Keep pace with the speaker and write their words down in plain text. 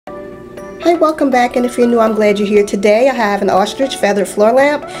Hey, welcome back, and if you're new, I'm glad you're here. Today I have an ostrich feather floor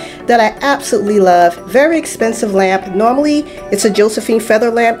lamp that I absolutely love. Very expensive lamp. Normally it's a Josephine feather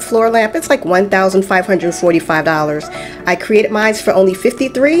lamp, floor lamp. It's like $1,545. I created mine for only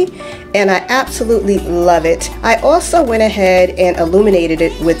 $53 and I absolutely love it. I also went ahead and illuminated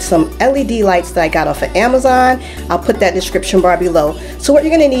it with some LED lights that I got off of Amazon. I'll put that in the description bar below. So what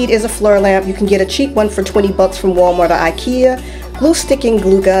you're going to need is a floor lamp. You can get a cheap one for 20 bucks from Walmart or Ikea, glue stick and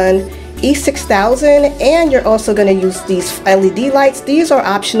glue gun, E6000, and you're also going to use these LED lights. These are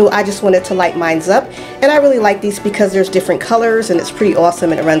optional. I just wanted to light mine up, and I really like these because there's different colors and it's pretty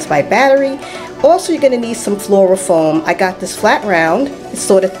awesome, and it runs by battery. Also, you're going to need some floral foam. I got this flat round. It's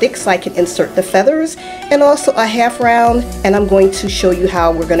sort of thick so I can insert the feathers, and also a half round, and I'm going to show you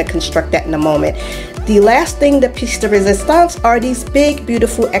how we're going to construct that in a moment. The last thing, the piece de resistance, are these big,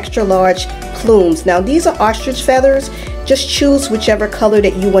 beautiful, extra large plumes. Now these are ostrich feathers. Just choose whichever color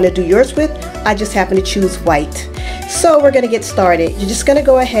that you want to do yours with. I just happen to choose white. So we're going to get started. You're just going to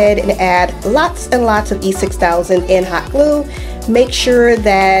go ahead and add lots and lots of E6000 and hot glue. Make sure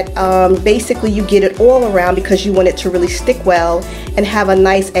that basically you get it all around because you want it to really stick well and have a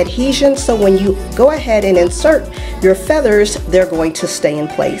nice adhesion, so when you go ahead and insert your feathers, they're going to stay in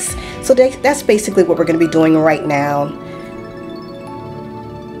place. So that's basically what we're going to be doing right now.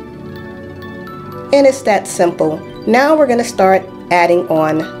 And it's that simple. Now we're going to start adding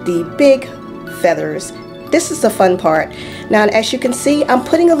on the big feathers. This is the fun part. Now, as you can see, I'm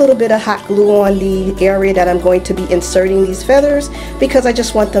putting a little bit of hot glue on the area that I'm going to be inserting these feathers because I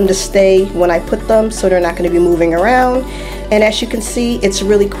just want them to stay when I put them, so they're not going to be moving around. And as you can see, it's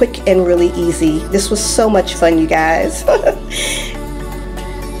really quick and really easy. This was so much fun, you guys.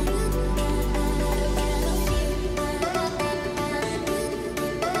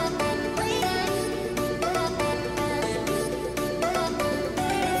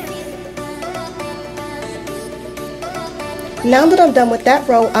 Now that I'm done with that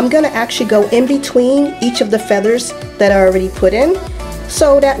row, I'm going to actually go in between each of the feathers that are already put in,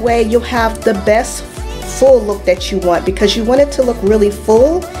 so that way you'll have the best full look that you want, because you want it to look really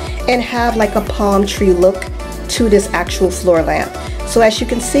full and have like a palm tree look to this actual floor lamp. So as you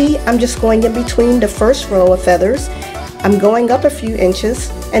can see, I'm just going in between the first row of feathers. I'm going up a few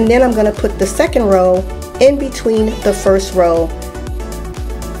inches, and then I'm going to put the second row in between the first row.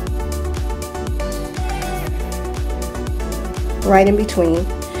 Right in between,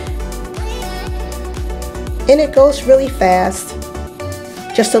 and it goes really fast.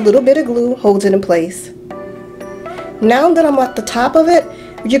 Just a little bit of glue holds it in place. Now that I'm at the top of it,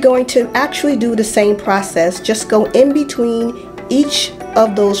 you're going to actually do the same process. Just go in between each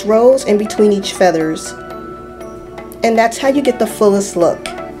of those rows, in between each feathers, and that's how you get the fullest look.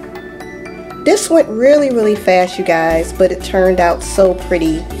 This went really fast, you guys, but it turned out so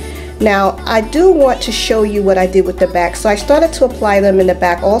pretty. Now, I do want to show you what I did with the back. So I started to apply them in the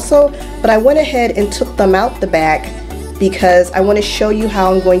back also, but I went ahead and took them out the back because I want to show you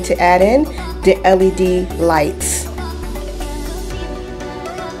how I'm going to add in the LED lights.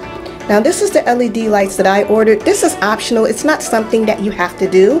 Now, this is the LED lights that I ordered. This is optional. It's not something that you have to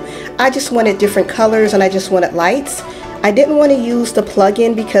do. I just wanted different colors and I just wanted lights. I didn't want to use the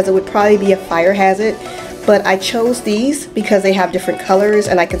plug-in because it would probably be a fire hazard. But I chose these because they have different colors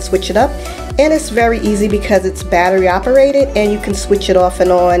and I can switch it up, and it's very easy because it's battery operated and you can switch it off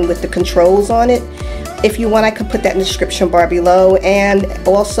and on with the controls on it. If you want, I could put that in the description bar below, and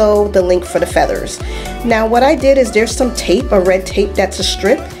also the link for the feathers. Now what I did is there's some tape, a red tape that's a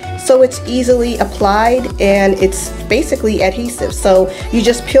strip, so it's easily applied and it's basically adhesive. So you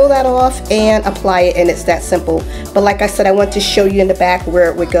just peel that off and apply it, and it's that simple. But like I said, I want to show you in the back where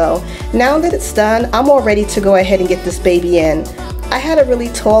it would go. Now that it's done, I'm all ready to go ahead and get this baby in. I had a really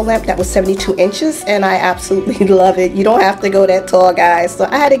tall lamp that was 72 inches and I absolutely love it. You don't have to go that tall, guys. So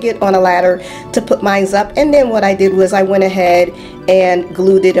I had to get on a ladder to put mine up, and then what I did was I went ahead and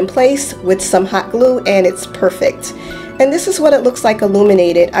glued it in place with some hot glue, and it's perfect. And this is what it looks like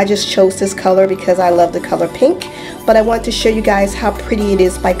illuminated. I just chose this color because I love the color pink, but I want to show you guys how pretty it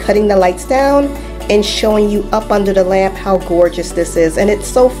is by cutting the lights down and showing you up under the lamp how gorgeous this is. And it's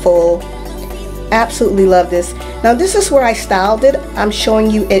so full. Absolutely love this. Now this is where I styled it. I'm showing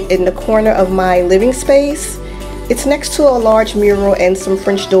you it in the corner of my living space. It's next to a large mural and some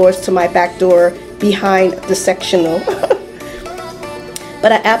French doors to my back door behind the sectional.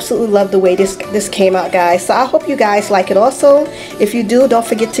 But I absolutely love the way this came out, guys. So I hope you guys like it also. If you do, don't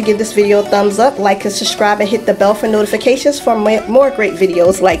forget to give this video a thumbs up, like and subscribe, and hit the bell for notifications for more great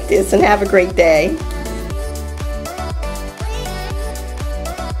videos like this. And have a great day.